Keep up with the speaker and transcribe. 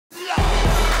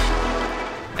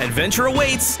Adventure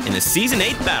awaits in the Season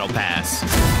 8 Battle Pass.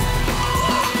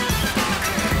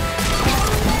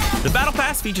 The Battle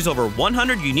Pass features over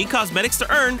 100 unique cosmetics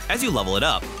to earn as you level it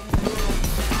up.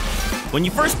 When you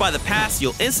first buy the pass,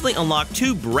 you'll instantly unlock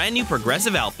 2 brand new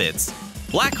progressive outfits,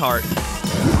 Blackheart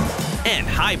and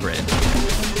Hybrid.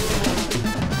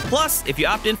 Plus, if you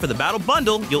opt in for the Battle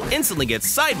Bundle, you'll instantly get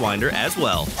Sidewinder as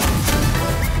well.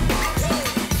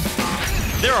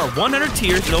 There are 100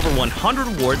 tiers and over 100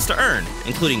 rewards to earn,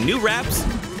 including new wraps,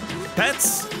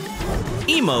 pets,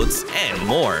 emotes, and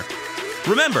more.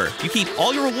 Remember, you keep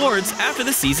all your rewards after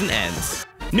the season ends.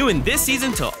 New in this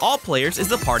season to all players is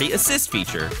the Party Assist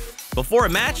feature. Before a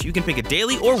match, you can pick a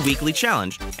daily or weekly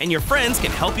challenge, and your friends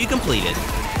can help you complete it.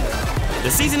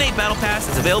 The Season 8 Battle Pass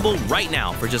is available right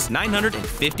now for just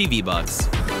 950 V-Bucks.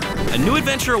 A new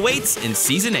adventure awaits in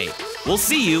Season 8. We'll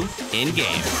see you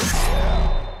in-game.